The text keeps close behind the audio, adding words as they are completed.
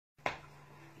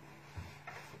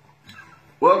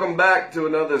Welcome back to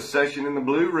another session in the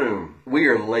Blue Room. We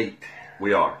are late,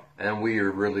 We are. and we are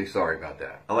really sorry about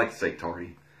that. I like to say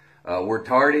tardy. We're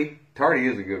tardy. Tardy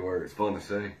is a good word. It's fun to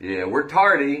say. Yeah, we're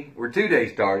tardy. We're 2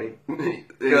 days tardy.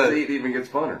 It even gets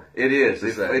funner. It is.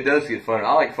 It does get funner.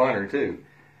 I like funner, too.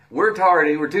 We're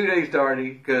tardy. We're 2 days tardy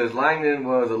because Langdon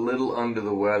was a little under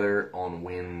the weather on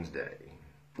Wednesday.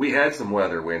 We had some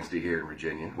weather Wednesday here in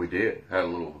Virginia. We did. Had a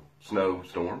little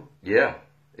snowstorm. Yeah.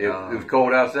 It was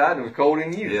cold outside and it was cold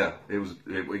in you. Yeah,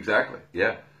 exactly.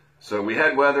 Yeah. So we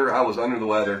had weather. I was under the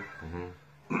weather.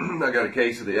 I got a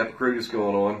case of the epicrutus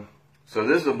going on. So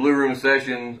this is a Blue Room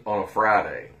session on a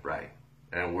Friday. Right.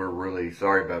 And we're really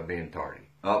sorry about being tardy.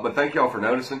 But thank y'all for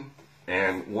noticing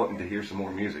and wanting to hear some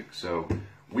more music. So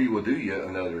we will do you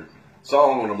another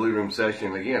song on a Blue Room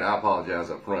session. Again, I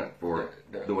apologize up front for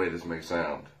the way this may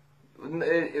sound.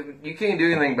 You can't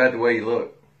do anything about the way you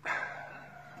look.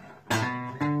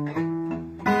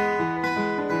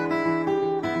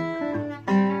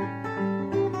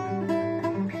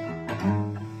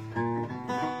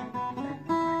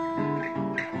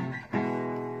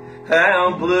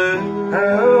 How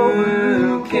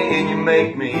blue can you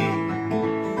make me?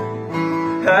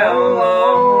 How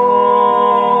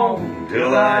long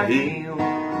till I heal?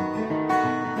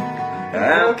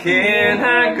 How can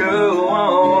I go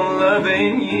on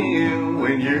loving you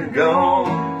when you're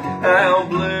gone? How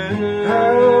blue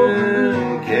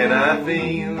can I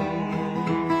feel?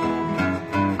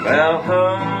 Well,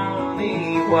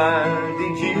 honey, why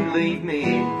did you leave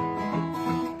me?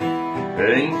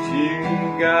 Ain't you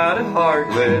got a heart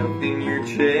left in your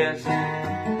chest?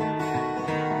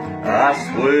 I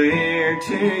swear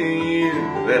to you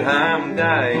that I'm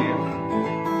dying,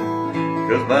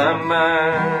 'cause my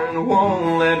mind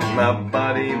won't let my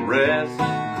body rest.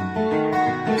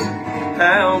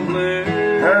 How blue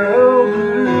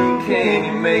can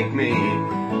you make me?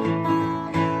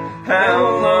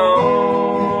 How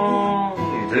long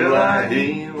till I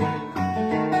heal?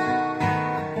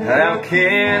 How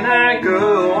can I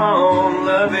go on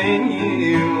loving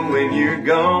you when you're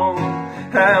gone?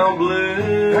 How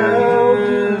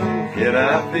blue can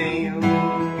I feel? I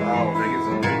don't think it's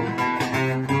over.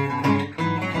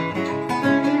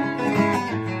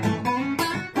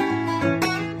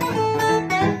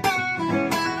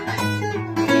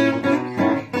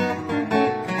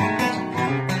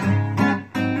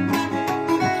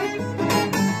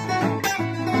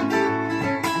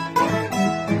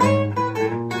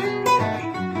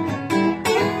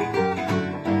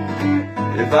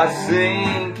 If I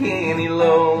sink any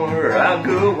lower, I'll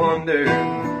go under.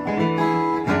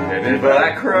 And if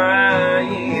I cry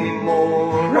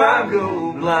anymore, I'll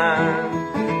go blind.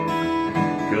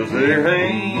 'Cause there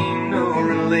ain't no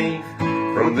relief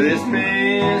from this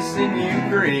missing you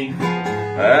grief.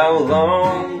 How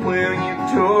long will you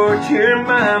torture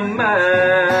my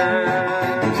mind?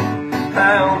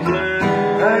 How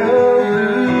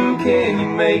blue can you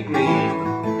make me?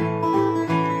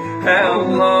 How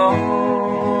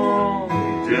long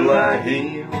till I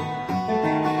heal?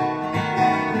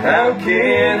 How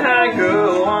can I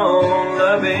go on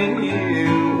loving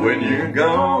you when you're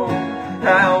gone?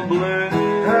 How blue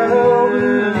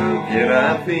can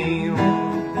I feel?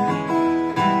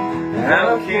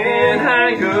 How can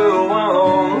I go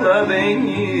on loving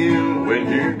you when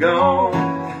you're gone?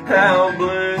 How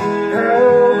blue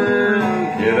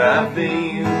can I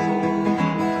feel?